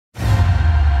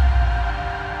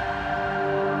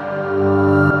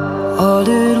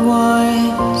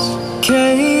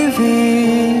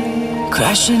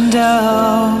crashing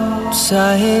down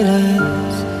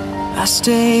silence. I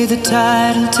stay, the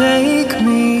tide'll take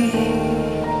me.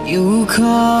 You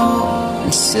come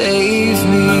and save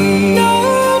me.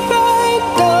 Right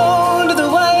down to the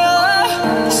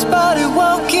wire, spotted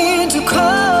walking too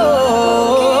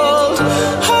cold.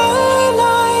 High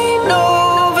line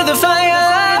over the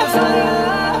fire.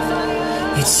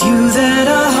 It's you that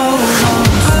I hold on.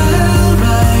 I'll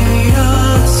write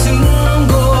a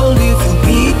single if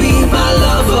you be my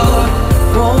lover.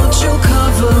 Won't you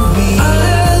cover me?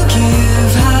 I'll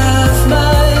give half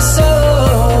my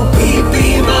soul. Be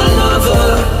my lover.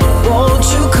 Won't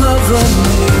you cover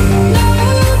me?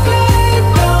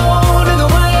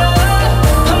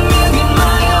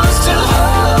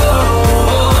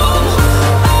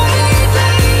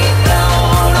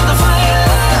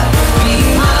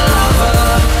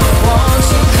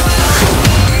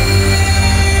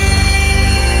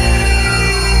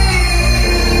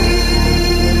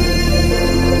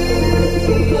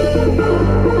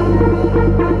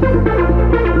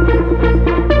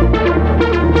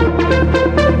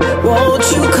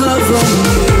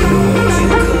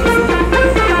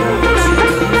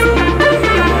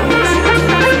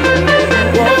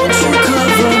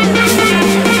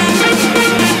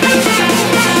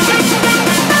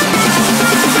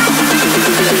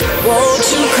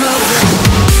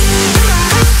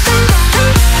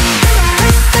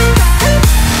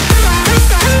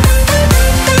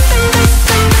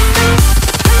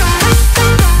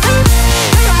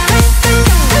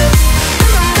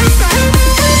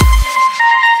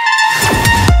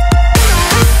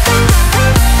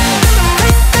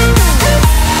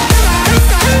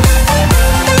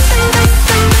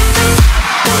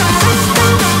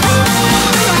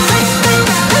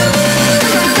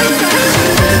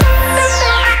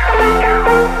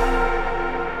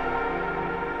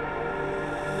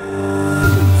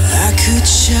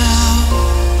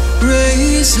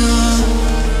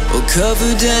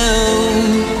 Cover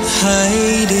down,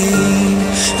 hiding.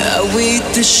 I wait,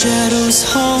 the shadows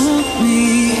haunt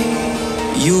me.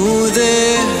 You're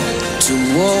there to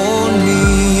warn